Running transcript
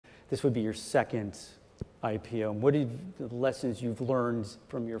this would be your second IPO. What are the lessons you've learned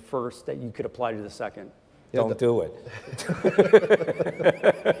from your first that you could apply to the second? Don't do it.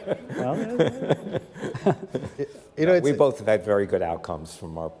 We both have had very good outcomes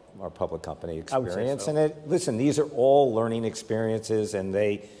from our public company experience. I would say so. And listen, these are all learning experiences, and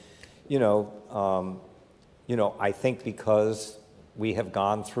they, I think because we have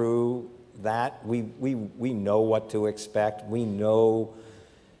gone through that, we know what to expect. We know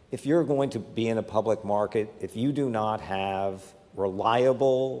if you're going to be in a public market, if you do not have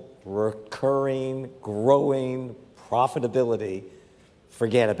reliable, recurring, growing profitability,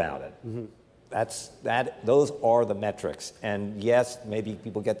 forget about it. Mm-hmm. Those are the metrics. And yes, maybe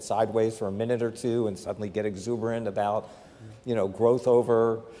people get sideways for a minute or two and suddenly get exuberant about, growth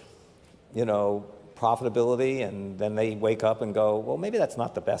over, profitability, and then they wake up and go, well, maybe that's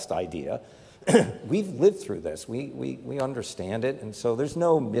not the best idea. We've lived through this. We understand it, and so there's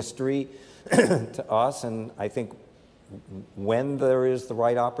no mystery to us. And I think when there is the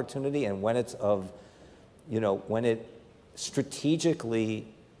right opportunity and when it's when it strategically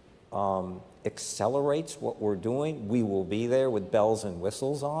accelerates what we're doing, we will be there with bells and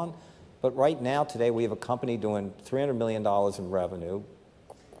whistles on. But right now, today, we have a company doing $300 million in revenue,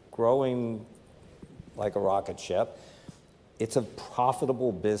 growing like a rocket ship. It's a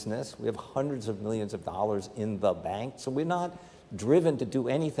profitable business. We have hundreds of millions of dollars in the bank. So we're not driven to do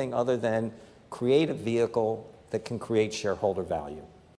anything other than create a vehicle that can create shareholder value.